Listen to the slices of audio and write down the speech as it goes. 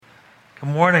Good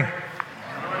morning.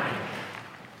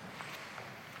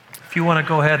 If you want to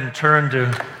go ahead and turn to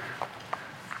the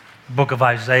book of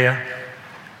Isaiah,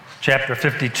 chapter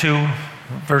 52,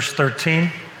 verse 13.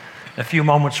 In a few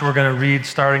moments we're going to read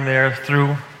starting there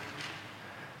through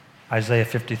Isaiah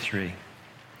 53.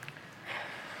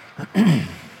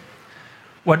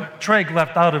 What Treg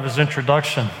left out of his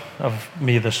introduction of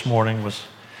me this morning was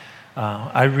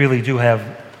I really do have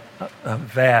a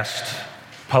vast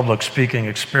public speaking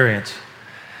experience.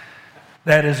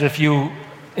 That is, if you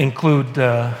include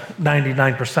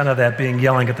 99% of that being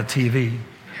yelling at the TV.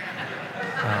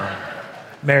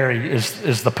 Mary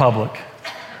is the public.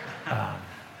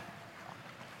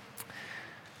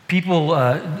 People,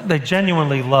 they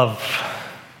genuinely love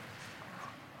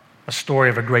a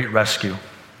story of a great rescue.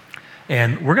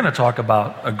 And we're going to talk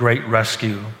about a great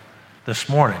rescue this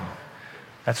morning.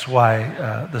 That's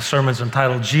why the sermon's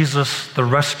entitled, Jesus, the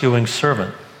Rescuing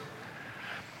Servant.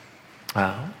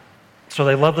 So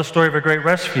they love the story of a great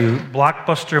rescue.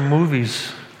 Blockbuster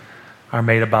movies are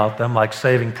made about them, like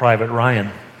Saving Private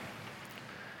Ryan.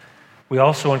 We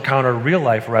also encounter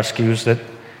real-life rescues that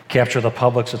capture the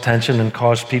public's attention and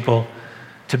cause people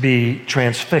to be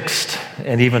transfixed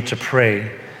and even to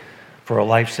pray for a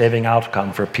life-saving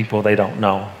outcome for people they don't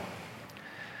know.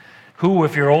 Who,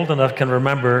 if you're old enough, can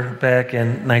remember back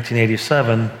in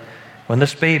 1987 when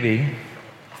this baby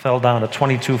fell down a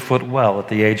 22-foot well at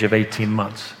the age of 18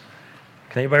 months?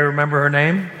 Can anybody remember her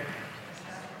name?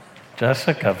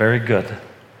 Jessica, very good.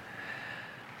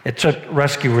 It took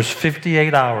rescuers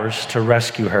 58 hours to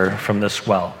rescue her from this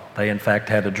well. They, in fact,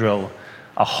 had to drill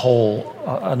a hole,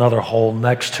 another hole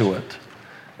next to it,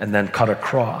 and then cut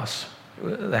across.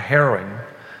 Harrowing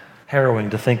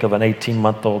to think of an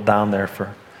 18-month-old down there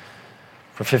for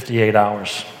 58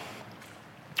 hours.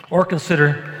 Or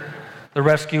consider the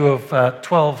rescue of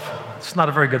 12, it's not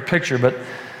a very good picture, but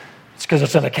it's because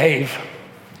it's in a cave.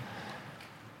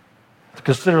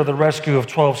 Consider the rescue of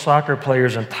 12 soccer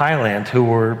players in Thailand who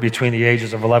were between the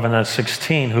ages of 11 and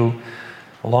 16 who,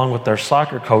 along with their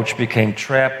soccer coach, became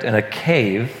trapped in a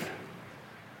cave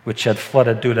which had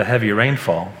flooded due to heavy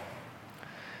rainfall.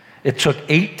 It took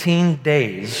 18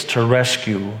 days to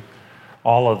rescue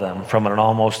all of them from an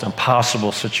almost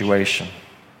impossible situation.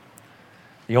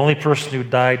 The only person who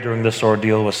died during this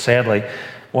ordeal was sadly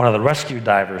one of the rescue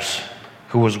divers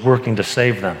who was working to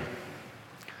save them.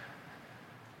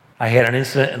 I had an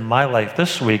incident in my life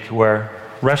this week where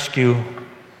rescue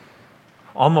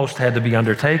almost had to be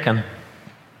undertaken.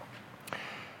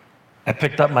 I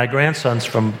picked up my grandsons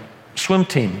from swim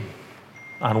team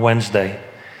on Wednesday,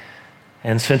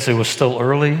 and since it was still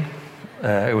early,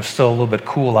 it was still a little bit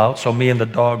cool out, so me and the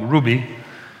dog Ruby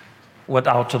went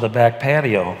out to the back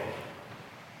patio.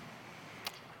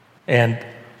 And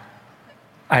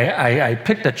I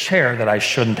picked a chair that I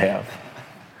shouldn't have.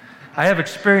 I have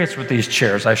experience with these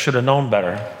chairs. I should have known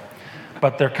better.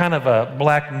 But they're kind of a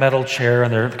black metal chair,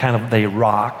 and they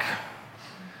rock.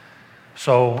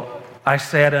 So I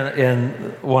sat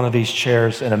in one of these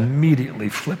chairs and immediately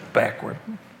flipped backward,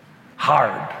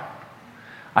 hard.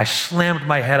 I slammed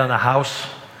my head on the house,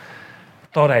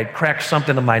 thought I had cracked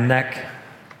something in my neck.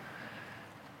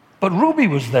 But Ruby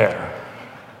was there.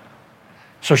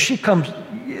 So she comes,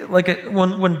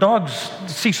 when dogs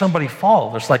see somebody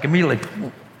fall, it's like immediately,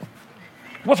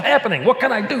 what's happening? What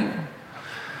can I do?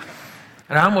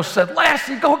 And I almost said,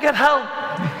 Lassie, go get help.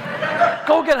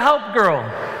 Go get help, girl.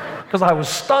 Because I was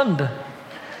stunned.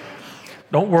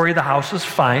 Don't worry, the house is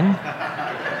fine.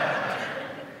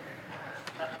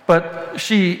 But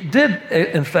she did,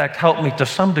 in fact, help me to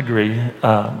some degree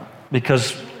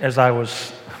because as I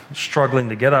was struggling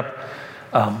to get up,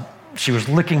 she was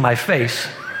licking my face,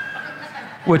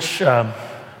 which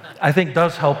I think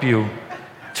does help you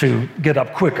to get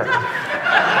up quicker.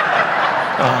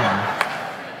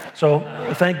 So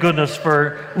thank goodness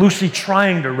for Lucy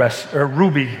trying to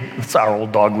Ruby, it's our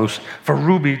old dog Lucy, for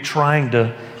Ruby trying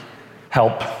to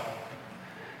help.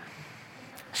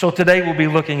 So today we'll be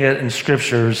looking at in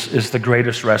scriptures is the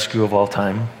greatest rescue of all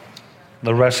time,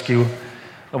 the rescue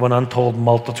of an untold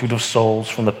multitude of souls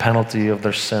from the penalty of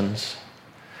their sins.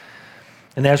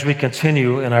 And as we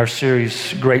continue in our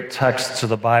series, Great Texts of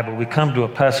the Bible, we come to a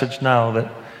passage now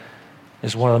that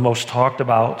is one of the most talked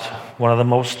about, one of the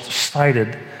most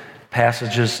cited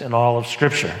passages in all of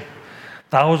Scripture.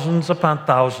 Thousands upon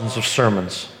thousands of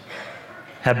sermons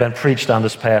have been preached on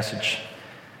this passage,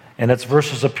 and its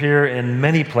verses appear in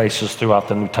many places throughout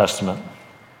the New Testament.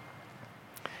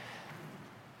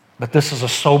 But this is a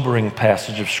sobering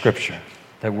passage of Scripture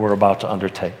that we're about to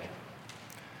undertake.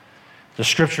 The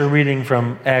Scripture reading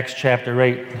from Acts chapter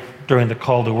 8 during the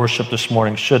call to worship this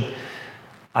morning should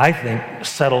I think,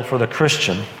 settle for the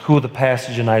Christian who the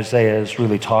passage in Isaiah is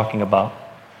really talking about.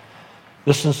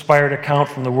 This inspired account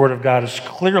from the Word of God is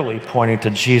clearly pointing to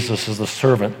Jesus as the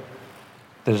servant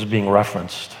that is being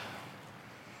referenced.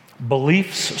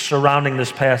 Beliefs surrounding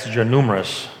this passage are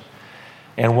numerous,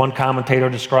 and one commentator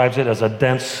describes it as a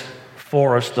dense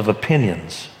forest of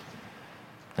opinions.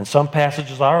 And some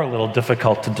passages are a little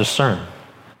difficult to discern.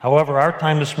 However, our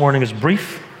time this morning is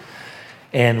brief,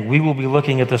 and we will be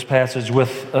looking at this passage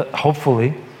with,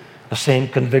 hopefully, the same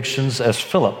convictions as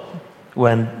Philip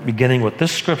when beginning with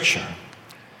this scripture.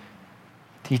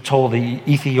 He told the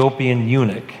Ethiopian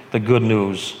eunuch the good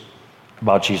news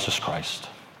about Jesus Christ.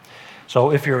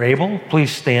 So if you're able,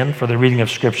 please stand for the reading of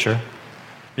Scripture,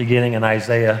 beginning in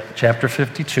Isaiah chapter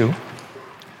 52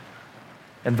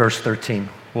 and verse 13.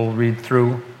 We'll read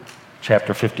through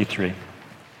chapter 53.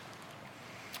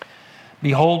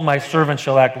 Behold, my servant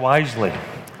shall act wisely.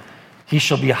 He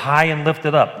shall be high and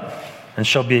lifted up, and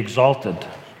shall be exalted.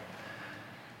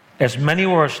 As many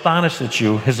were astonished at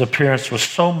you, his appearance was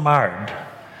so marred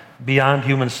beyond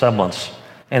human semblance,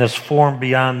 and his form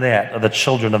beyond that of the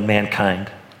children of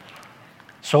mankind.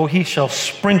 So he shall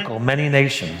sprinkle many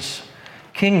nations.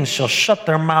 Kings shall shut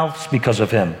their mouths because of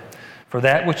him. For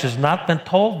that which has not been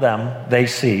told them, they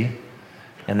see,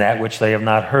 and that which they have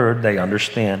not heard, they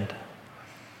understand.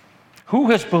 Who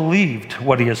has believed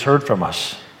what he has heard from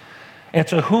us? And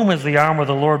to whom has the arm of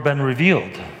the Lord been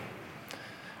revealed?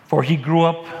 For he grew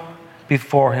up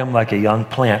before him like a young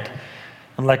plant,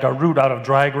 and like a root out of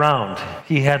dry ground.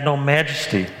 He had no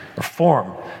majesty or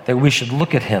form that we should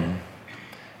look at him,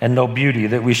 and no beauty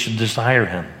that we should desire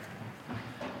him.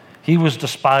 He was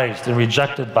despised and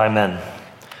rejected by men,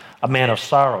 a man of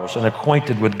sorrows and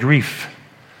acquainted with grief,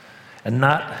 and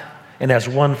as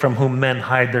one from whom men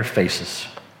hide their faces.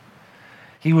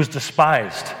 He was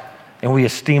despised, and we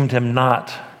esteemed him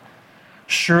not.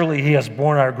 Surely he has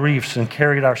borne our griefs and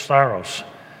carried our sorrows.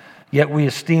 Yet we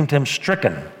esteemed him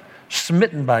stricken,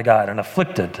 smitten by God, and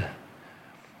afflicted.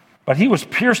 But he was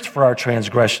pierced for our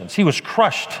transgressions. He was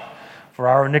crushed for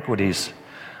our iniquities.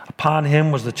 Upon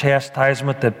him was the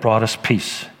chastisement that brought us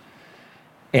peace.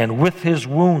 And with his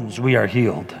wounds we are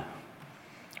healed.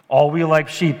 All we like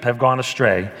sheep have gone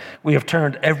astray. We have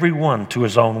turned every one to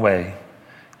his own way.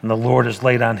 And the Lord has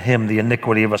laid on him the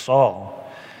iniquity of us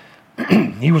all.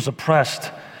 He was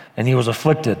oppressed and he was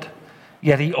afflicted.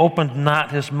 Yet he opened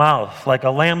not his mouth. Like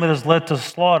a lamb that is led to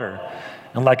slaughter,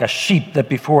 and like a sheep that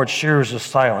before its shearers is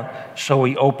silent, so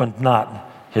he opened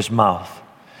not his mouth.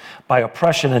 By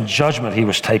oppression and judgment he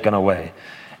was taken away.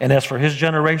 And as for his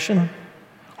generation,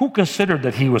 who considered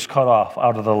that he was cut off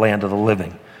out of the land of the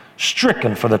living,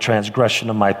 stricken for the transgression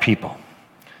of my people?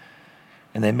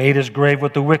 And they made his grave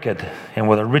with the wicked, and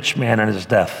with a rich man in his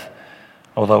death,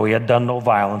 although he had done no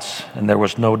violence, and there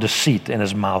was no deceit in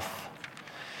his mouth.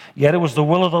 Yet it was the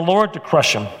will of the Lord to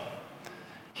crush him.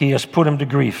 He has put him to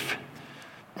grief.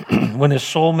 When his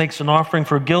soul makes an offering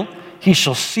for guilt, he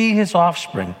shall see his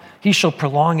offspring. He shall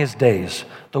prolong his days.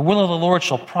 The will of the Lord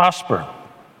shall prosper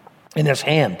in his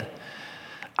hand.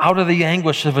 Out of the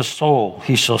anguish of his soul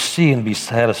he shall see and be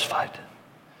satisfied.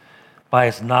 By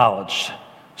his knowledge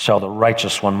shall the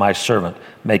righteous one, my servant,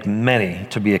 make many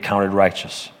to be accounted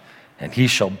righteous, and he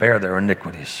shall bear their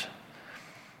iniquities.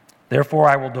 Therefore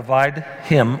I will divide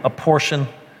him a portion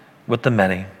with the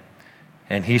many,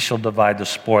 and he shall divide the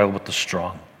spoil with the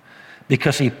strong,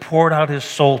 because he poured out his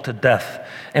soul to death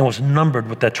and was numbered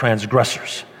with the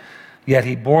transgressors. Yet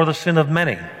he bore the sin of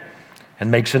many and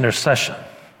makes intercession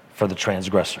for the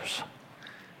transgressors.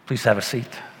 Please have a seat.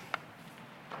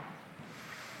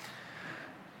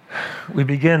 We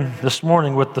begin this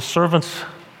morning with the servant's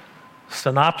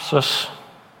synopsis.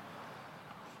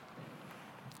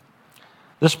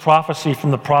 This prophecy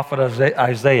from the prophet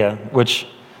Isaiah, which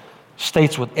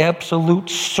states with absolute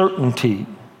certainty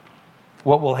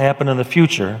what will happen in the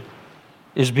future,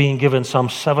 is being given some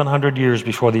 700 years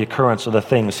before the occurrence of the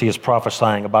things he is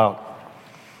prophesying about.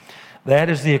 That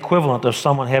is the equivalent of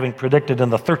someone having predicted in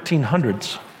the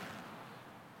 1300s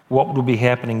what will be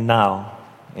happening now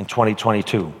in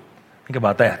 2022. Think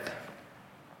about that.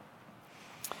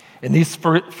 In these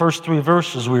first three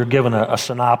verses, we are given a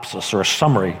synopsis or a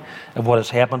summary of what has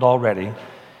happened already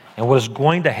and what is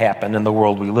going to happen in the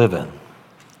world we live in.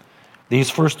 These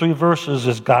first three verses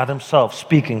is God himself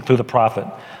speaking through the prophet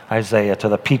Isaiah to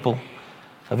the people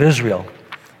of Israel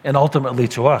and ultimately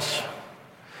to us.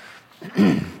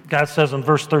 God says in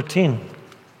verse 13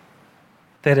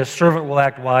 that his servant will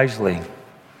act wisely.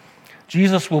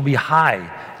 Jesus will be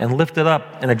high and lifted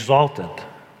up and exalted.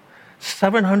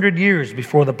 700 years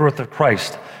before the birth of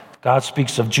Christ, God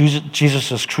speaks of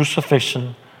Jesus'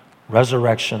 crucifixion,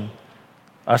 resurrection,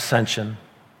 ascension,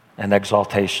 and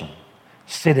exaltation,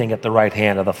 sitting at the right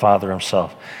hand of the Father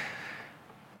himself.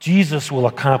 Jesus will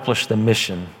accomplish the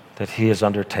mission that he has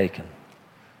undertaken,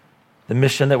 the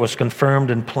mission that was confirmed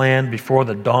and planned before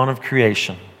the dawn of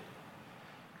creation.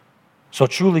 So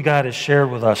truly God has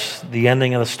shared with us the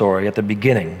ending of the story at the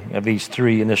beginning of these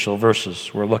 3 initial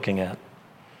verses we're looking at.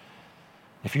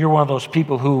 If you're one of those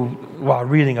people who, while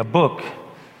reading a book,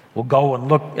 will go and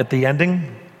look at the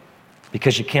ending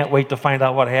because you can't wait to find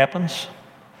out what happens,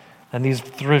 then these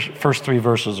first 3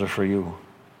 verses are for you.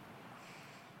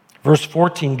 Verse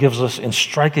 14 gives us in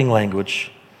striking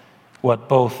language what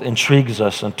both intrigues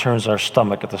us and turns our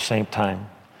stomach at the same time.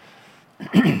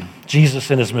 Jesus,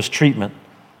 in his mistreatment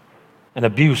and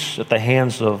abuse at the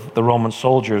hands of the Roman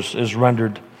soldiers, is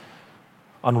rendered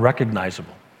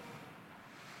unrecognizable.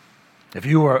 If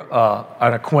you were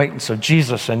an acquaintance of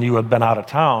Jesus and you had been out of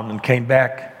town and came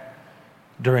back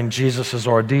during Jesus'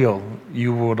 ordeal,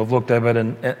 you would have looked at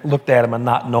him and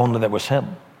not known that it was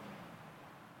him.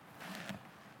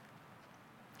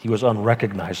 He was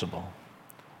unrecognizable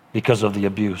because of the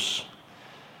abuse.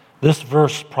 This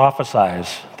verse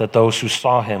prophesies that those who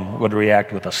saw him would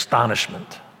react with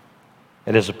astonishment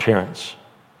at his appearance.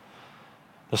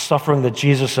 The suffering that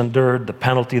Jesus endured, the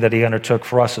penalty that he undertook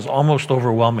for us, is almost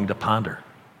overwhelming to ponder.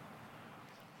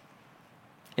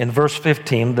 In verse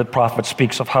 15, the prophet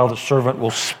speaks of how the servant will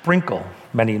sprinkle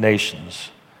many nations.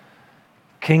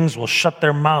 Kings will shut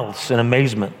their mouths in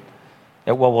amazement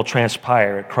at what will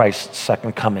transpire at Christ's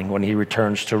second coming when he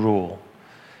returns to rule.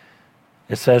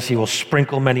 It says he will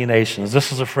sprinkle many nations.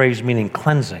 This is a phrase meaning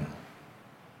cleansing.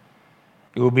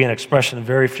 It will be an expression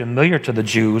very familiar to the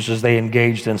Jews as they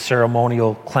engaged in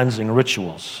ceremonial cleansing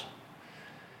rituals.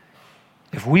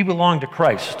 If we belong to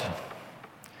Christ,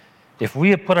 if we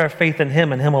have put our faith in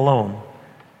him and him alone,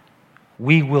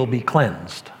 we will be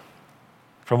cleansed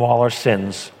from all our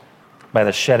sins by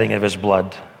the shedding of his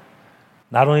blood.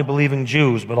 Not only believing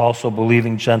Jews, but also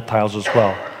believing Gentiles as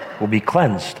well will be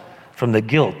cleansed from the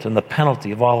guilt and the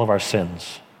penalty of all of our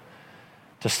sins.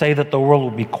 To say that the world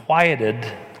will be quieted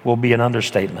will be an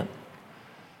understatement.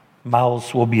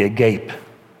 Mouths will be agape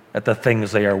at the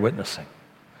things they are witnessing.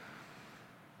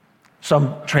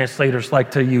 Some translators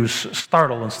like to use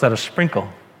startle instead of sprinkle.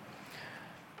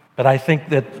 But I think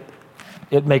that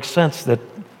it makes sense that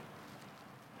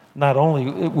not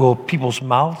only will people's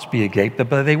mouths be agape,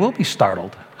 but they will be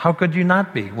startled. How could you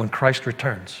not be when Christ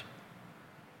returns?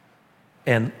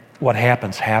 And what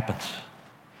happens, happens.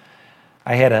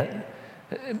 I had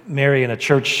Mary and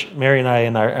I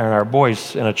and our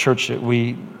boys in a church that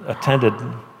we attended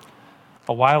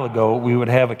a while ago. We would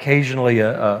have occasionally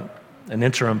an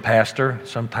interim pastor.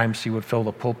 Sometimes he would fill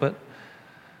the pulpit.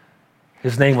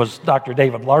 His name was Dr.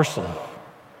 David Larson,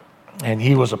 and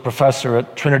he was a professor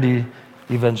at Trinity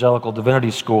Evangelical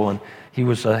Divinity School, and he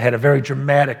had a very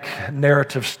dramatic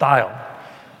narrative style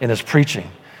in his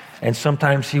preaching. And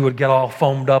sometimes he would get all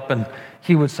foamed up and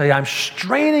he would say, "I'm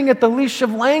straining at the leash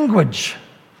of language."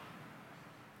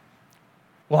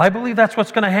 Well, I believe that's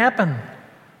what's going to happen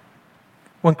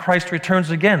when Christ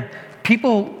returns again.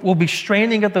 People will be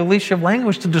straining at the leash of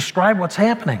language to describe what's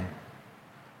happening.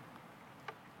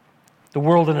 The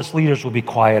world and its leaders will be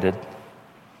quieted.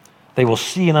 They will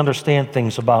see and understand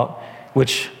things about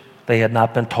which they had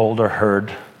not been told or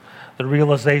heard. The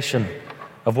realization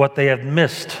of what they have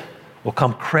missed will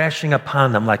come crashing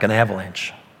upon them like an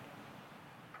avalanche.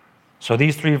 So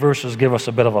these 3 verses give us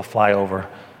a bit of a flyover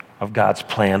of God's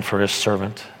plan for his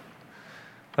servant.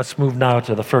 Let's move now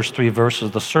to the first 3 verses,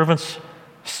 the servant's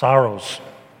sorrows.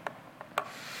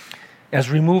 As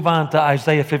we move on to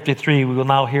Isaiah 53, we will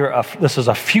now hear this is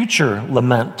a future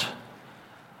lament.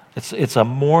 It's a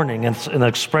mourning, it's an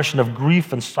expression of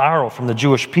grief and sorrow from the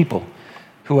Jewish people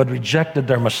who had rejected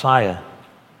their Messiah.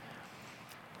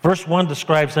 Verse 1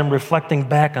 describes them reflecting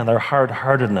back on their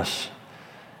hard-heartedness.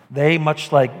 They,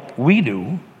 much like we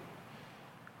do,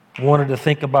 wanted to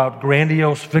think about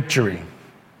grandiose victory,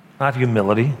 not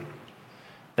humility.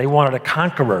 They wanted a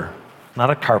conqueror, not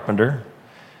a carpenter.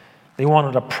 They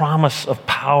wanted a promise of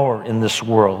power in this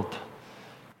world,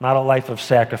 not a life of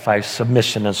sacrifice,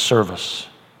 submission, and service.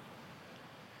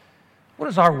 What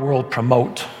does our world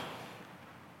promote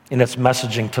in its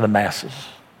messaging to the masses?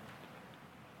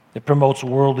 It promotes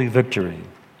worldly victory,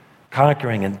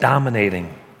 conquering and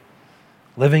dominating,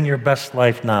 living your best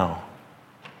life now.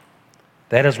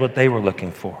 That is what they were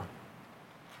looking for.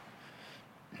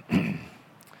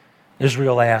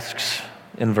 Israel asks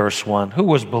in verse 1,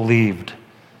 who has believed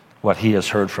what he has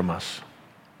heard from us?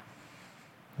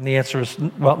 And the answer is,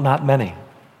 well, not many.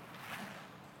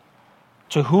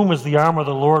 To whom has the arm of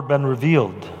the Lord been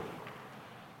revealed?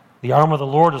 The arm of the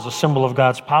Lord is a symbol of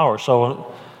God's power.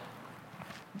 So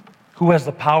who has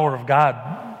the power of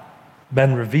God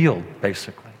been revealed,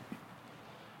 basically?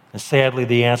 And sadly,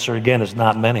 the answer again is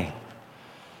not many.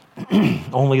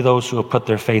 Only those who have put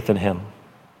their faith in him.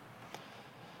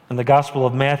 In the Gospel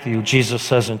of Matthew, Jesus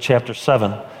says in chapter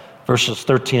 7, verses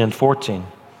 13 and 14,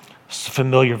 it's a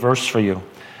familiar verse for you.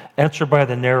 Enter by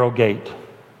the narrow gate,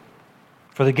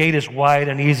 for the gate is wide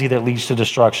and easy that leads to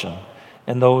destruction,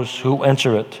 and those who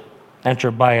enter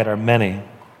by it are many.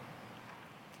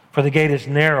 For the gate is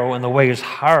narrow and the way is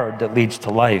hard that leads to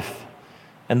life,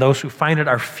 and those who find it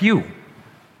are few.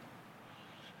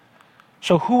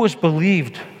 So who has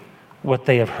believed what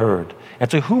they have heard? And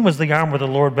to whom has the arm of the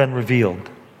Lord been revealed?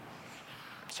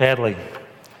 Sadly,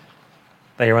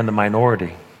 they are in the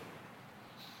minority.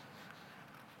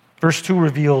 Verse 2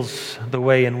 reveals the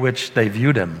way in which they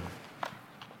viewed him.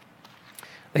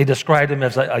 They described him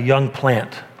as a young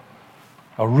plant,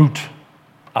 a root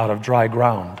out of dry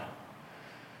ground.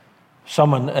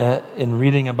 Someone, in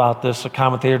reading about this, a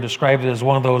commentator described it as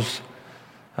one of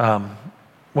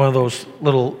those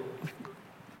little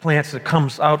plants that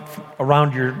comes out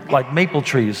around your, like maple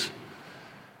trees.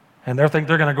 And they think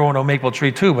they're going to grow into a maple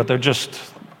tree too, but they're just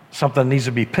something that needs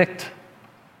to be picked.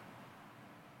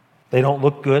 They don't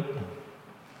look good.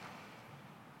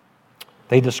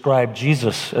 They described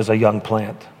Jesus as a young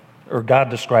plant, or God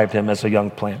described him as a young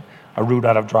plant, a root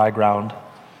out of dry ground.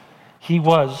 He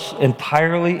was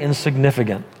entirely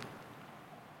insignificant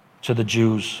to the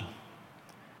Jews.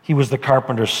 He was the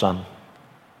carpenter's son.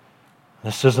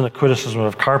 This isn't a criticism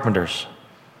of carpenters,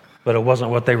 but it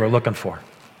wasn't what they were looking for.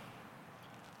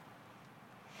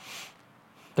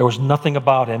 There was nothing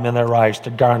about him in their eyes to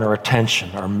garner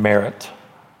attention or merit.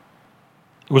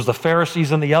 It was the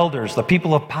Pharisees and the elders, the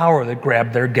people of power, that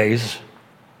grabbed their gaze.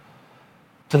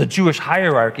 To the Jewish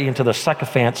hierarchy and to the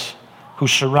sycophants who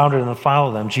surrounded and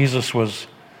followed them, Jesus was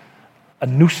a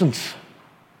nuisance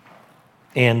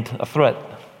and a threat.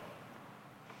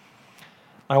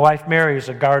 My wife Mary is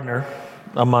a gardener,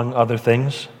 among other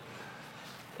things.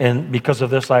 And because of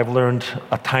this, I've learned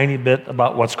a tiny bit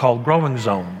about what's called growing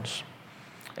zones.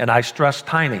 And I stress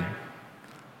tiny.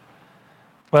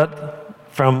 But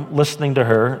from listening to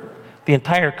her, the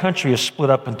entire country is split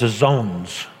up into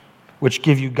zones, which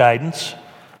give you guidance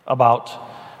about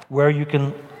where you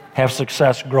can have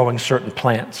success growing certain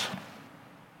plants.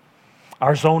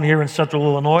 Our zone here in central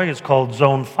Illinois is called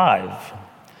Zone 5.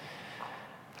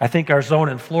 I think our zone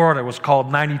in Florida was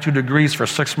called 92 degrees for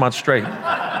 6 months straight.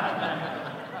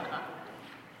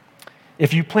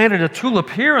 If you planted a tulip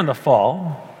here in the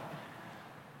fall,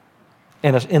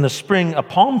 and in the spring a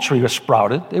palm tree was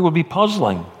sprouted, it would be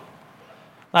puzzling.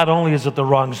 Not only is it the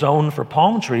wrong zone for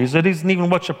palm trees, it isn't even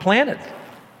what you planted.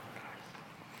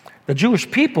 The Jewish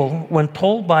people, when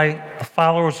told by the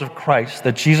followers of Christ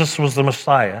that Jesus was the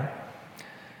Messiah,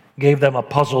 gave them a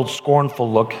puzzled,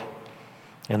 scornful look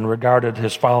and regarded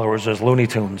his followers as Looney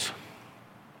Tunes.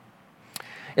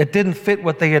 It didn't fit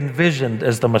what they envisioned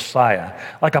as the Messiah.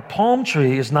 Like a palm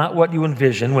tree is not what you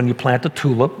envision when you plant a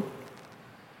tulip,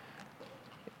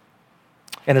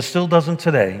 and it still doesn't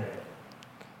today.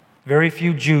 Very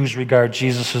few Jews regard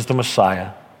Jesus as the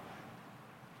Messiah.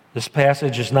 This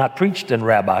passage is not preached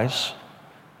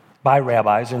by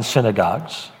rabbis in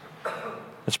synagogues.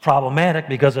 It's problematic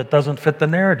because it doesn't fit the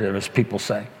narrative, as people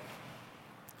say.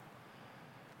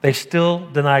 They still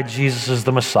deny Jesus as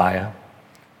the Messiah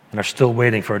and are still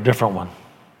waiting for a different one.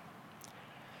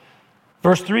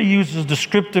 Verse 3 uses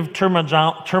descriptive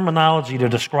terminology to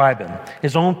describe him.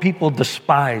 His own people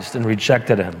despised and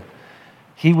rejected him.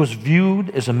 He was viewed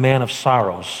as a man of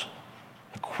sorrows,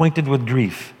 acquainted with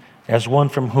grief, as one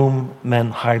from whom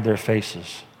men hide their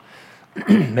faces.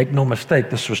 Make no mistake,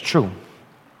 this was true.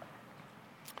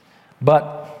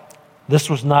 But this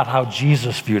was not how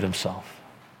Jesus viewed himself.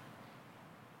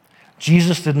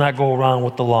 Jesus did not go around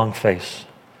with the long face.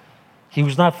 He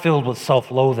was not filled with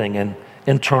self-loathing and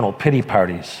internal pity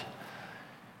parties.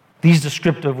 These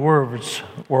descriptive words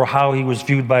were how he was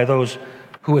viewed by those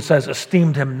who, it says,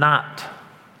 esteemed him not.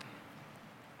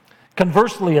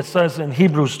 Conversely, it says in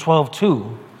Hebrews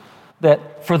 12:2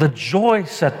 that for the joy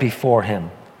set before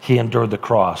him, he endured the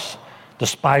cross,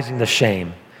 despising the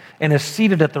shame, and is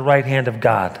seated at the right hand of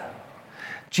God.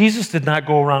 Jesus did not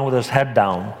go around with his head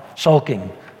down,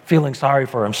 sulking, feeling sorry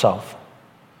for himself.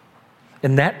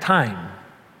 In that time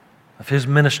of his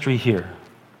ministry here,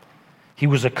 he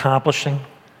was accomplishing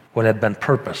what had been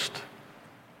purposed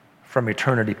from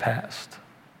eternity past.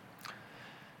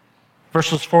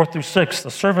 Verses 4-6,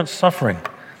 the servant's suffering.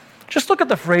 Just look at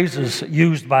the phrases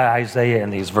used by Isaiah in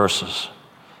these verses.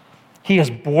 He has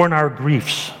borne our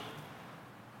griefs,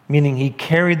 meaning he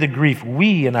carried the grief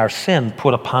we in our sin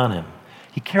put upon him.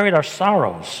 He carried our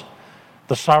sorrows,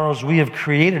 the sorrows we have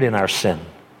created in our sin.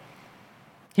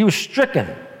 He was stricken.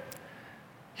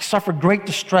 He suffered great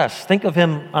distress. Think of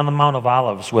him on the Mount of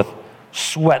Olives with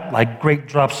sweat like great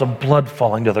drops of blood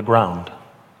falling to the ground.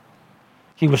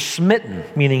 He was smitten,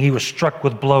 meaning he was struck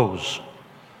with blows.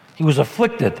 He was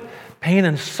afflicted. Pain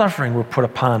and suffering were put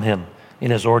upon him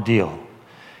in his ordeal.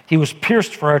 He was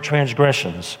pierced for our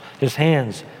transgressions, his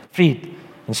hands, feet,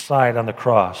 and side on the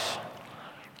cross.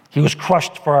 He was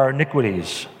crushed for our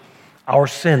iniquities, our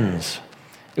sins.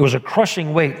 It was a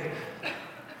crushing weight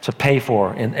to pay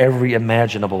for in every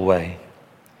imaginable way.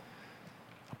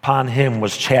 Upon him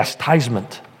was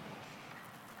chastisement,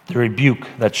 the rebuke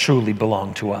that truly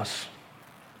belonged to us.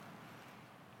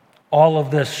 All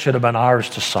of this should have been ours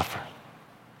to suffer.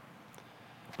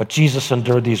 But Jesus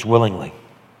endured these willingly.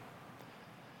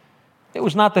 It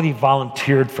was not that he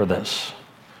volunteered for this,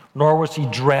 nor was he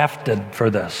drafted for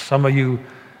this. Some of you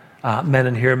men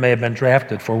in here may have been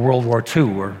drafted for World War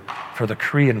II or for the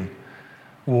Korean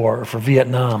War or for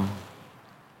Vietnam.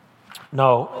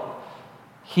 No,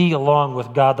 he, along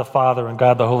with God the Father and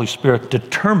God the Holy Spirit,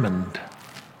 determined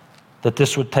that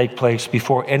this would take place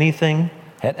before anything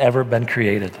had ever been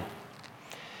created.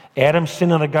 Adam's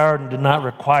sin in the garden did not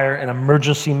require an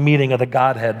emergency meeting of the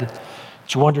Godhead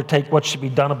to undertake what should be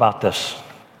done about this.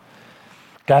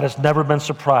 God has never been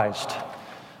surprised,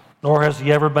 nor has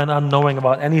he ever been unknowing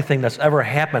about anything that's ever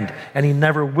happened, and he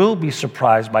never will be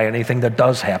surprised by anything that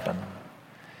does happen.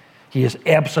 He is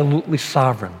absolutely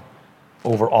sovereign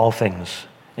over all things,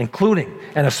 including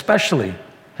and especially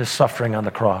his suffering on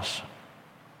the cross.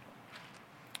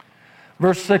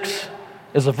 Verse 6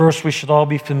 is a verse we should all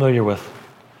be familiar with,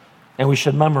 and we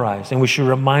should memorize, and we should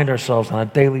remind ourselves on a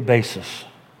daily basis.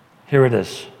 Here it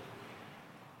is.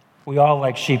 We all,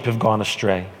 like sheep, have gone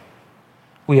astray.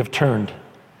 We have turned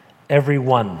every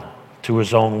one to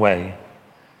his own way,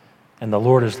 and the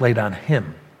Lord has laid on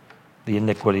him the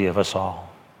iniquity of us all.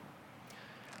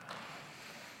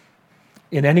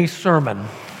 In any sermon,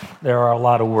 there are a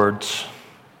lot of words.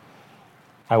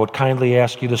 I would kindly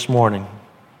ask you this morning,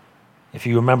 if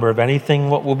you remember of anything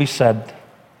what will be said,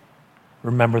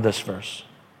 remember this verse.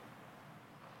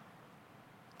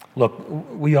 Look,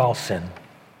 we all sin.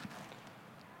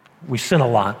 We sin a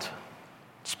lot.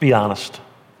 Let's be honest.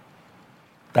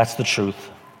 That's the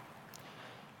truth.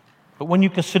 But when you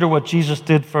consider what Jesus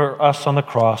did for us on the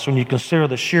cross, when you consider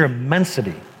the sheer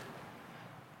immensity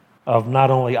of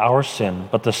not only our sin,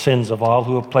 but the sins of all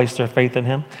who have placed their faith in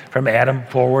him, from Adam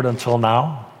forward until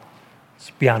now, it's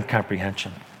beyond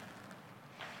comprehension.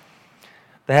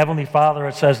 The Heavenly Father,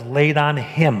 it says, laid on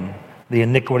him the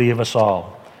iniquity of us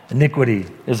all. Iniquity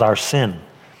is our sin,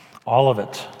 all of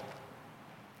it.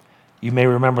 You may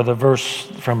remember the verse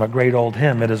from a great old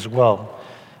hymn, "It Is Well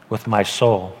With My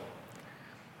Soul."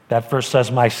 That verse says,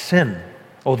 my sin,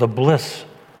 oh, the bliss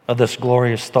of this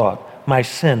glorious thought, my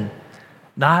sin,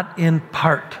 not in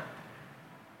part,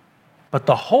 but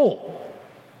the whole,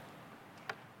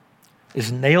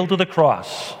 is nailed to the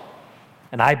cross,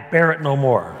 and I bear it no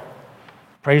more.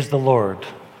 Praise the Lord,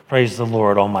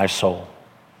 oh my soul.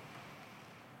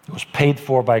 It was paid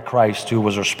for by Christ, who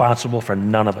was responsible for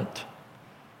none of it.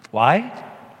 Why?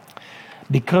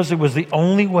 Because it was the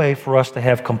only way for us to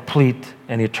have complete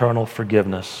and eternal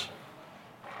forgiveness.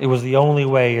 It was the only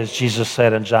way, as Jesus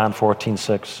said in John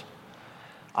 14:6,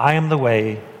 I am the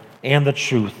way and the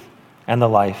truth and the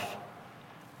life.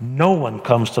 No one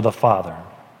comes to the Father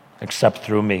except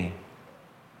through me.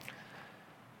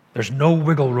 There's no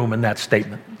wiggle room in that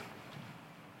statement.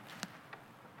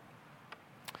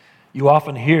 You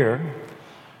often hear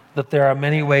that there are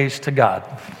many ways to God.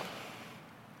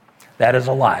 That is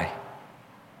a lie.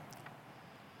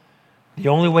 The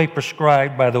only way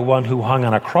prescribed by the one who hung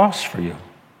on a cross for you,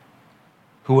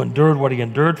 who endured what he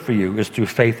endured for you, is through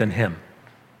faith in him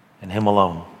and him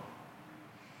alone.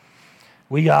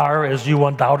 We are, as you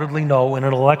undoubtedly know, in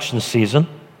an election season.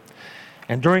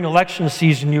 And during election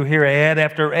season, you hear ad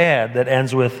after ad that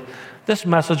ends with, this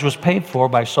message was paid for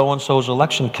by so-and-so's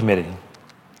election committee.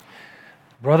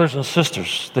 Brothers and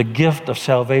sisters, the gift of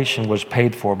salvation was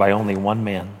paid for by only one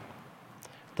man,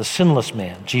 the sinless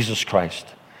man, Jesus Christ.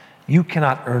 You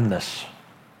cannot earn this.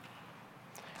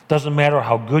 It doesn't matter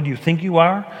how good you think you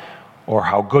are or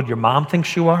how good your mom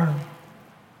thinks you are.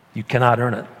 You cannot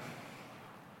earn it.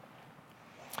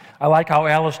 I like how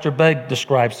Alistair Begg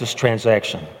describes this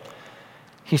transaction.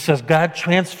 He says, God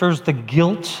transfers the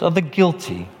guilt of the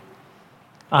guilty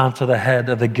onto the head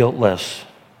of the guiltless,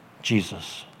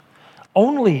 Jesus.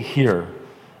 Only here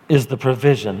is the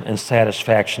provision and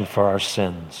satisfaction for our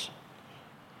sins.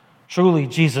 Truly,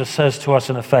 Jesus says to us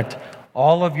in effect,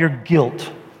 all of your guilt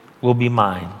will be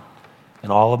mine,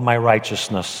 and all of my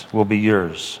righteousness will be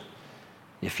yours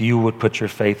if you would put your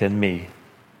faith in me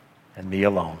and me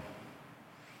alone.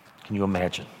 Can you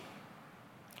imagine?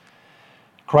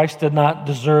 Christ did not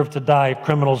deserve to die a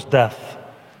criminal's death,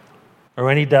 or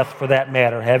any death for that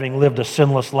matter, having lived a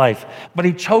sinless life, but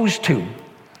he chose to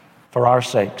for our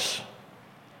sakes.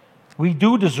 We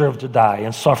do deserve to die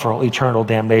and suffer eternal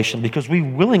damnation because we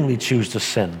willingly choose to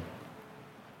sin.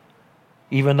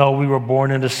 Even though we were born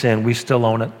into sin, we still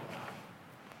own it.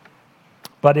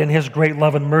 But in his great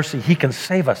love and mercy, he can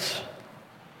save us.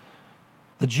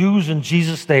 The Jews in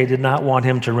Jesus' day did not want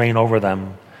him to reign over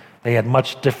them. They had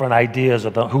much different ideas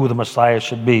of who the Messiah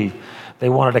should be. They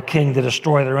wanted a king to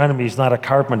destroy their enemies, not a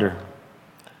carpenter.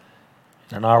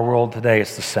 In our world today,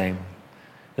 it's the same.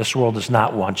 This world does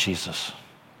not want Jesus,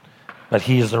 but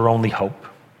he is their only hope.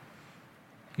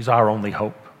 He's our only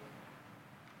hope.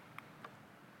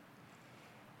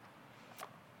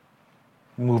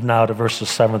 We move now to verses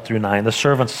 7 through 9. The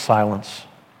servant's silence.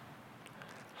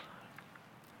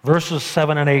 Verses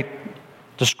 7 and 8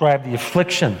 describe the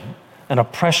affliction and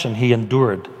oppression he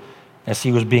endured as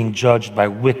he was being judged by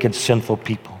wicked, sinful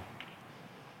people.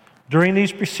 During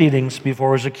these proceedings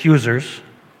before his accusers,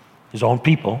 his own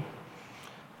people,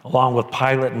 along with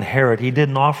Pilate and Herod, he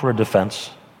didn't offer a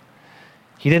defense.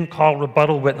 He didn't call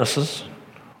rebuttal witnesses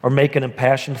or make an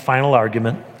impassioned final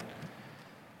argument.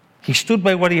 He stood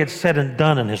by what he had said and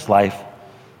done in his life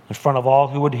in front of all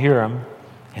who would hear him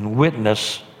and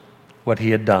witness what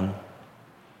he had done.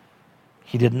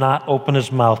 He did not open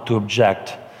his mouth to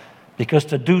object, because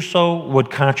to do so would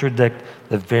contradict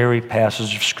the very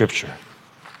passage of Scripture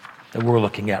that we're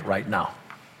looking at right now.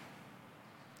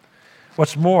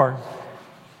 What's more,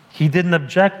 he didn't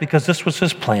object because this was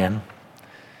his plan.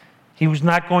 He was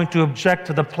not going to object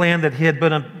to the plan that he had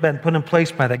been put in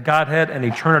place by the Godhead in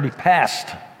eternity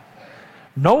past.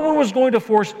 No one was going to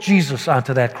force Jesus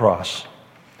onto that cross,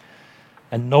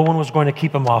 and no one was going to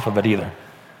keep him off of it either.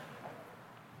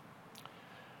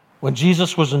 When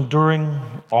Jesus was enduring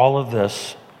all of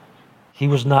this, he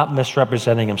was not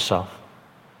misrepresenting himself.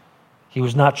 He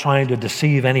was not trying to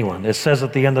deceive anyone. It says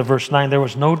at the end of verse 9, there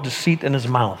was no deceit in his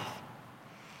mouth.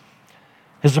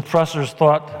 His oppressors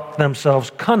thought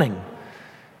themselves cunning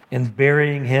in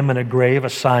burying him in a grave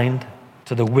assigned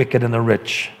to the wicked and the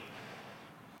rich.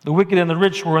 The wicked and the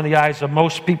rich were, in the eyes of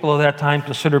most people of that time,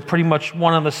 considered pretty much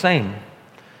one and the same.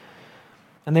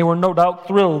 And they were no doubt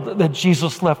thrilled that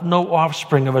Jesus left no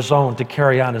offspring of his own to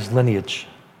carry on his lineage.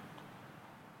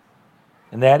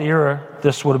 In that era,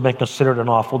 this would have been considered an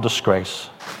awful disgrace.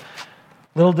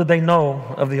 Little did they know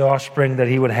of the offspring that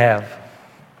he would have.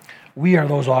 We are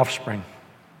those offspring.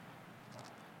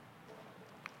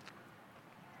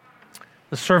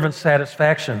 The servant's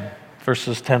satisfaction,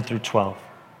 verses 10 through 12.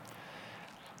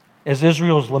 As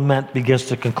Israel's lament begins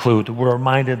to conclude, we're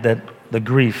reminded that the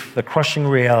grief, the crushing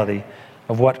reality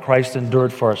of what Christ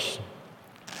endured for us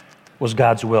was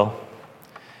God's will.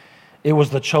 It was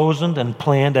the chosen and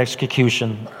planned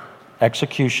execution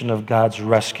of God's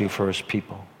rescue for his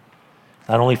people,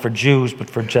 not only for Jews, but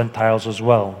for Gentiles as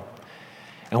well.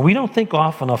 And we don't think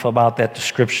often enough about that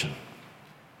description.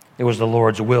 It was the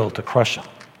Lord's will to crush him.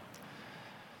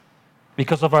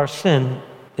 Because of our sin,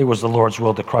 it was the Lord's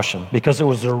will to crush him, because it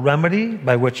was the remedy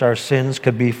by which our sins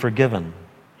could be forgiven.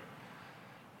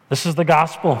 This is the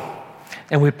gospel,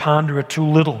 and we ponder it too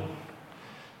little.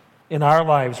 In our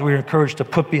lives, we are encouraged to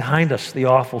put behind us the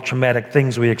awful, traumatic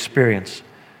things we experience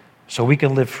so we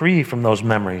can live free from those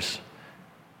memories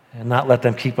and not let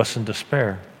them keep us in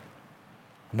despair.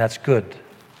 And that's good.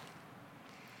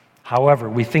 However,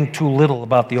 we think too little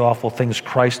about the awful things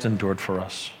Christ endured for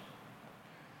us.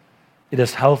 It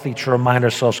is healthy to remind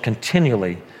ourselves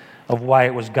continually of why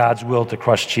it was God's will to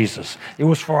crush Jesus. It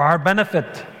was for our benefit.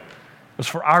 It was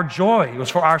for our joy. It was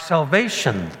for our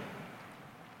salvation.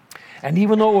 And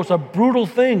even though it was a brutal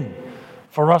thing,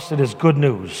 for us it is good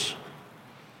news.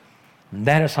 And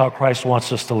that is how Christ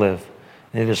wants us to live,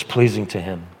 and it is pleasing to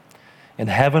him. In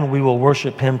heaven we will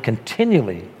worship him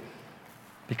continually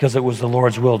because it was the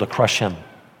Lord's will to crush him.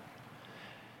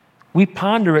 We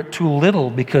ponder it too little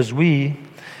because we,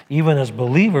 even as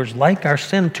believers, like our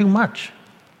sin too much.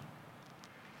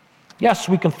 Yes,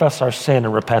 we confess our sin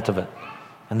and repent of it,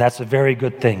 and that's a very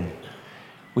good thing.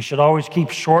 We should always keep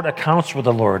short accounts with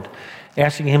the Lord,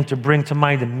 asking him to bring to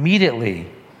mind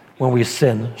immediately when we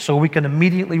sin so we can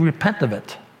immediately repent of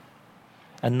it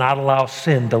and not allow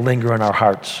sin to linger in our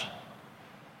hearts.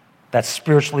 That's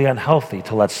spiritually unhealthy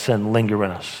to let sin linger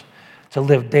in us, to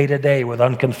live day to day with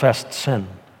unconfessed sin.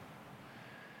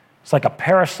 It's like a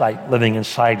parasite living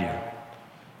inside you.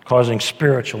 causing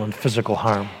spiritual and physical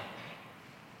harm.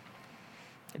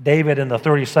 David in the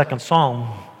 32nd Psalm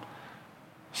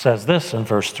says this in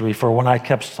verse 3, "For when I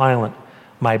kept silent,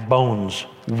 my bones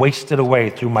wasted away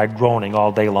through my groaning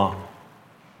all day long."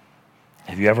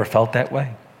 Have you ever felt that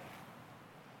way?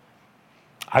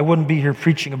 I wouldn't be here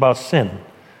preaching about sin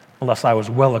unless I was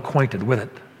well acquainted with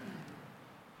it.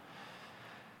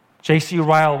 J.C.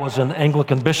 Ryle was an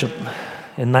Anglican bishop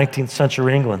in 19th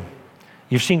century England.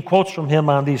 You've seen quotes from him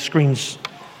on these screens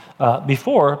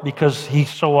before because he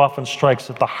so often strikes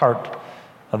at the heart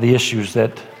of the issues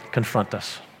that confront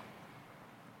us.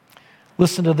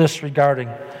 Listen to this regarding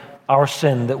our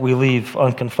sin that we leave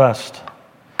unconfessed.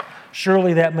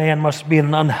 "Surely that man must be in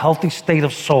an unhealthy state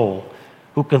of soul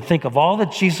who can think of all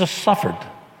that Jesus suffered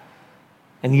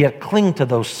and yet cling to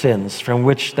those sins from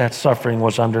which that suffering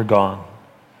was undergone.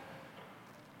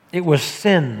 It was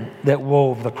sin that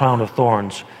wove the crown of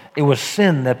thorns. It was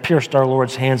sin that pierced our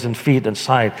Lord's hands and feet and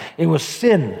side. It was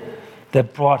sin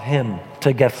that brought him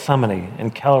to Gethsemane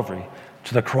and Calvary,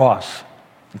 to the cross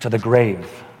and to the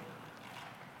grave."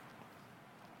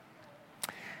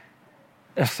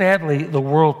 Sadly, the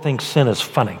world thinks sin is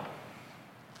funny,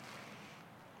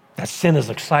 that sin is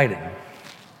exciting.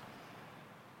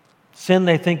 Sin,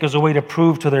 they think, is a way to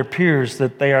prove to their peers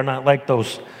that they are not like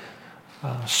those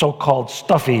so-called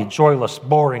stuffy, joyless,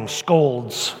 boring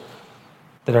scolds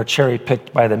that are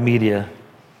cherry-picked by the media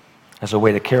as a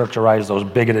way to characterize those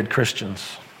bigoted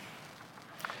Christians.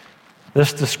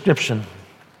 This description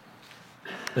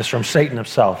is from Satan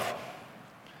himself.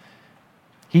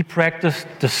 He practiced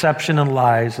deception and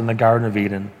lies in the Garden of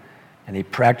Eden, and he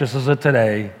practices it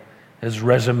today. His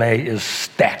resume is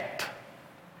stacked.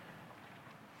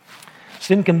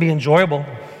 Sin can be enjoyable,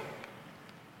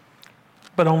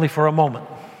 but only for a moment.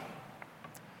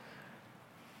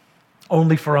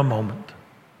 Only for a moment.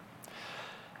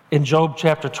 In Job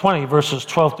chapter 20, verses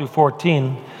 12 through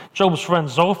 14, Job's friend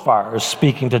Zophar is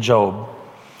speaking to Job.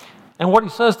 And what he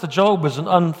says to Job is an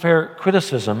unfair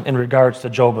criticism in regards to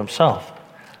Job himself.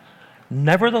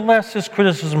 Nevertheless, his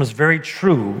criticism is very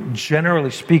true,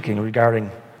 generally speaking,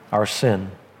 regarding our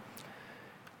sin.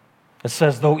 It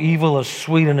says, "Though evil is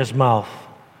sweet in his mouth,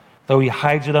 though he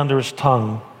hides it under his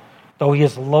tongue, though he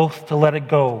is loath to let it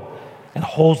go and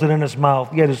holds it in his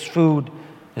mouth, yet his food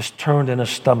is turned in his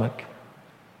stomach.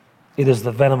 It is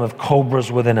the venom of cobras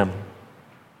within him.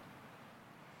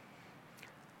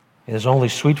 It is only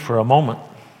sweet for a moment,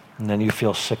 and then you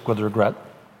feel sick with regret."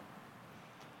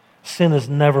 Sin is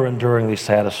never enduringly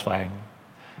satisfying.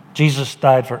 Jesus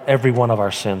died for every one of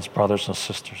our sins, brothers and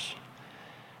sisters.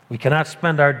 We cannot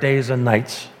spend our days and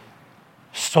nights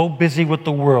so busy with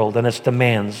the world and its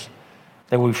demands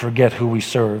that we forget who we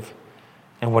serve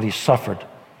and what he suffered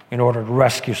in order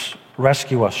to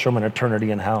rescue us from an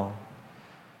eternity in hell.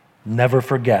 Never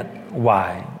forget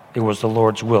why it was the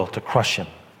Lord's will to crush him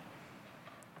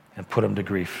and put him to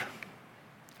grief.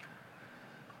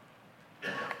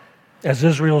 As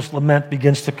Israel's lament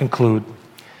begins to conclude,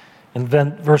 in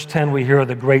verse 10 we hear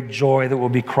the great joy that will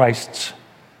be Christ's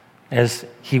as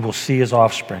he will see his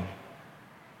offspring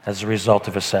as a result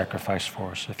of his sacrifice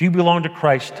for us. If you belong to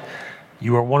Christ,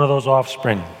 you are one of those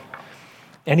offspring.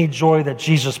 Any joy that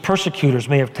Jesus' persecutors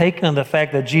may have taken in the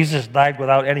fact that Jesus died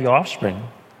without any offspring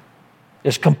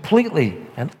is completely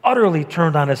and utterly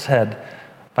turned on its head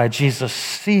by Jesus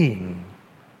seeing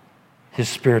his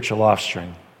spiritual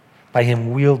offspring, by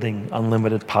him wielding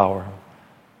unlimited power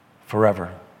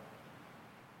forever.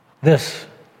 This,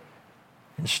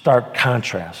 in stark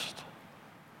contrast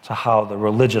to how the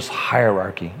religious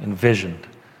hierarchy envisioned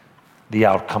the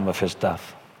outcome of his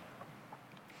death.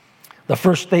 The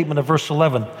first statement of verse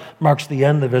 11 marks the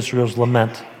end of Israel's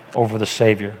lament over the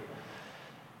Savior. In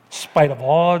spite of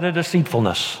all their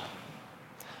deceitfulness,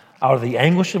 out of the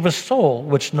anguish of his soul,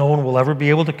 which no one will ever be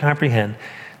able to comprehend,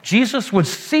 Jesus would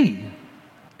see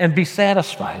and be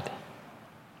satisfied.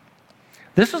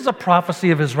 This is a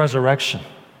prophecy of his resurrection.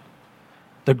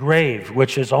 The grave,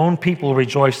 which his own people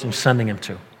rejoiced in sending him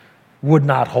to, would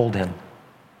not hold him.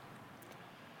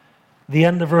 The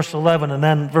end of verse 11 and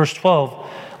then verse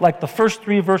 12, like the first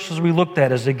three verses we looked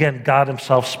at, is again God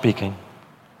himself speaking.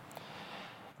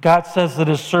 God says that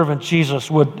his servant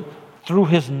Jesus would, through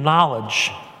his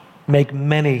knowledge, make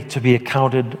many to be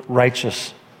accounted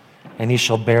righteous, and he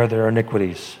shall bear their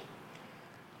iniquities.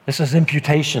 This is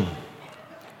imputation.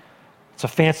 It's a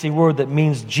fancy word that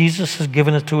means Jesus has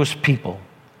given it to his people.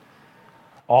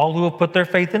 All who have put their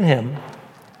faith in him,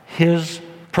 his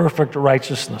perfect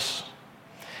righteousness.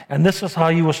 And this is how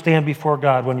you will stand before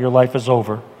God when your life is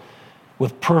over,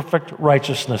 with perfect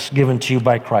righteousness given to you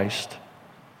by Christ.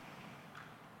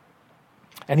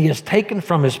 And he has taken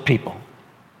from his people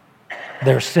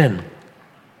their sin.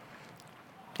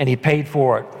 And he paid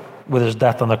for it with his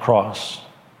death on the cross.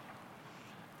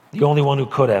 The only one who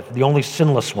could have, the only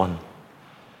sinless one.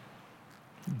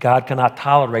 God cannot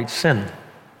tolerate sin.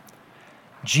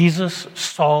 Jesus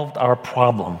solved our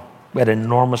problem at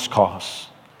enormous cost.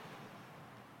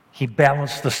 He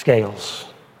balanced the scales.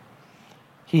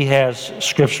 He has,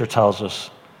 Scripture tells us,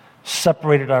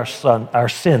 separated our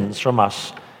sins from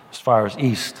us as far as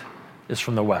east is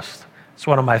from the west. It's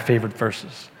one of my favorite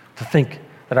verses, to think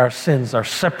that our sins are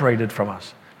separated from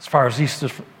us as far as east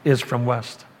is from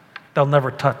west. They'll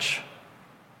never touch.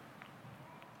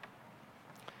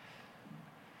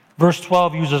 Verse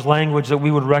 12 uses language that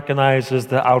we would recognize as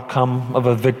the outcome of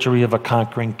a victory of a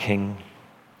conquering king.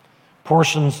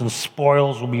 Portions and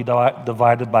spoils will be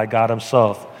divided by God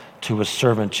himself to his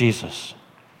servant Jesus.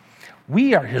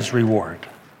 We are his reward.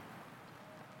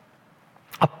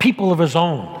 A people of his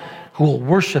own who will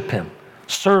worship him,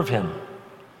 serve him,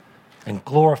 and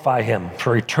glorify him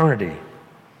for eternity.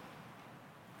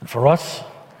 And for us,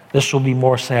 this will be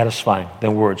more satisfying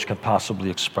than words can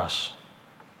possibly express.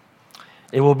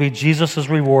 It will be Jesus'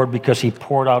 reward because he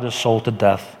poured out his soul to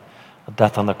death, a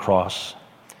death on the cross.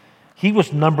 He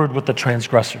was numbered with the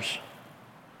transgressors.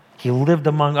 He lived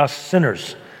among us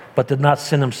sinners, but did not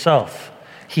sin himself.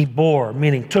 He bore,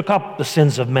 meaning took up the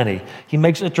sins of many. He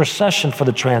makes intercession for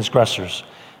the transgressors,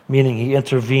 meaning he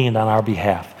intervened on our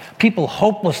behalf. People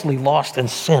hopelessly lost in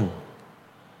sin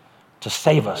to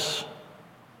save us.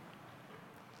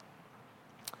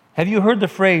 Have you heard the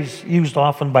phrase used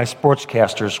often by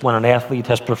sportscasters when an athlete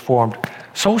has performed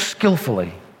so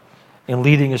skillfully in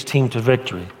leading his team to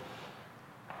victory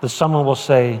that someone will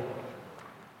say,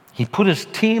 he put his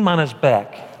team on his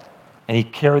back and he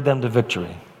carried them to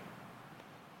victory?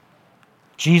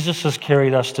 Jesus has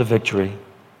carried us to victory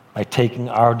by taking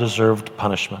our deserved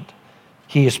punishment.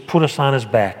 He has put us on his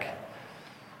back,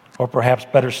 or perhaps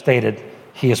better stated,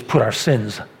 he has put our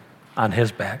sins on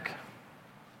his back.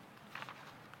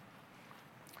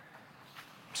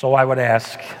 So I would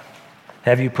ask,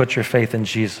 have you put your faith in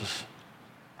Jesus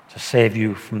to save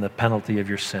you from the penalty of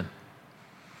your sin,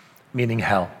 meaning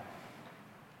hell?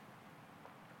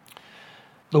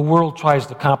 The world tries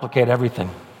to complicate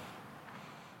everything,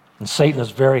 and Satan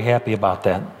is very happy about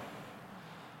that.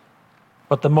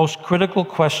 But the most critical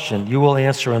question you will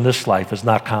answer in this life is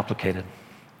not complicated.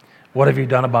 What have you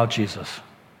done about Jesus?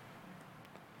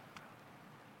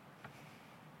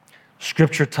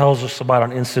 Scripture tells us about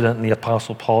an incident in the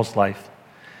Apostle Paul's life.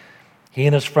 He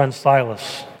and his friend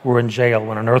Silas were in jail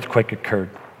when an earthquake occurred,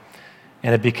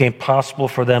 and it became possible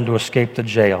for them to escape the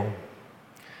jail.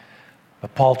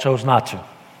 But Paul chose not to.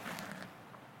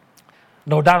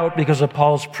 No doubt because of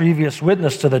Paul's previous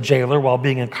witness to the jailer while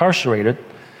being incarcerated.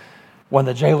 When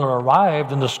the jailer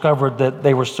arrived and discovered that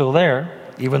they were still there,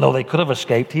 even though they could have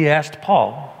escaped, he asked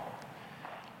Paul,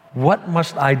 "What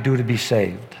must I do to be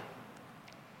saved?"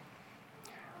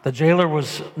 The jailer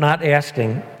was not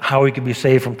asking how he could be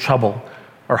saved from trouble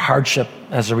or hardship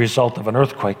as a result of an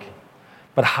earthquake,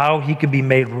 but how he could be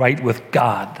made right with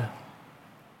God.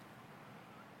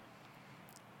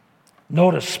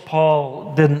 Notice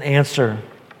Paul didn't answer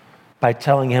by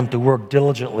telling him to work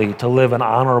diligently to live an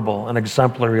honorable and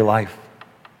exemplary life,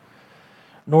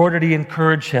 nor did he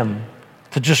encourage him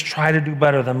to just try to do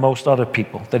better than most other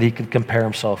people that he could compare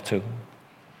himself to.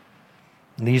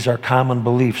 And these are common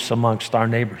beliefs amongst our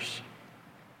neighbors.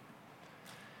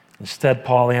 Instead,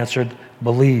 Paul answered,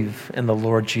 "Believe in the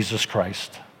Lord Jesus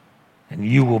Christ, and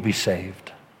you will be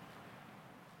saved."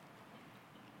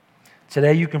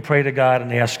 Today, you can pray to God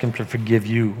and ask him to forgive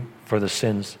you for the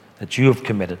sins that you have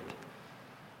committed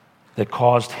that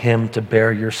caused him to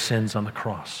bear your sins on the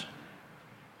cross.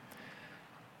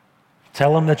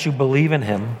 Tell him that you believe in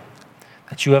him,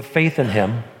 that you have faith in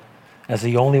him as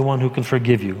the only one who can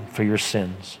forgive you for your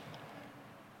sins,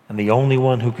 and the only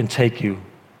one who can take you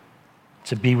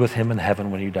to be with him in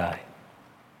heaven when you die.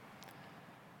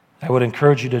 I would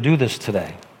encourage you to do this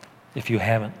today if you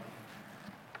haven't.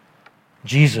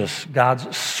 Jesus,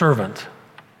 God's servant,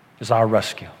 is our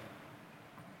rescue.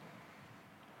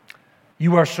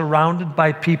 You are surrounded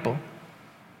by people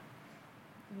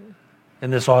in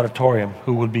this auditorium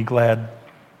who would be glad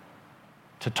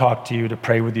to talk to you, to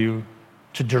pray with you,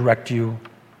 to direct you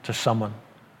to someone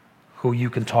who you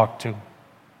can talk to.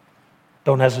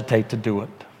 Don't hesitate to do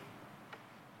it.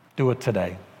 Do it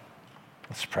today.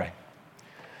 Let's pray.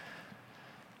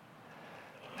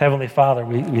 Heavenly Father,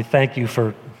 we thank you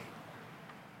for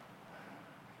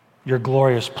your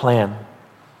glorious plan,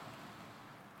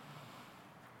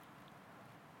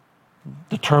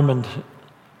 determined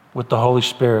with the Holy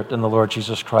Spirit and the Lord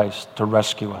Jesus Christ to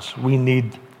rescue us. We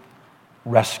need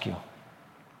rescue.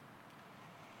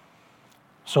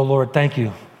 So, Lord, thank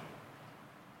you.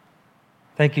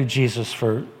 Thank you, Jesus,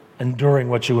 for enduring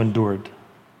what you endured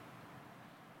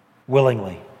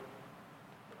willingly.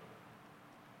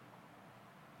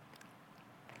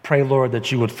 Pray, Lord,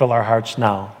 that you would fill our hearts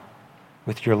now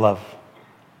with your love.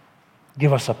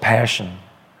 Give us a passion.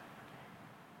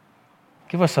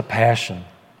 Give us a passion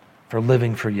for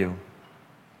living for you.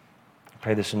 I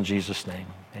pray this in Jesus' name.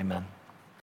 Amen.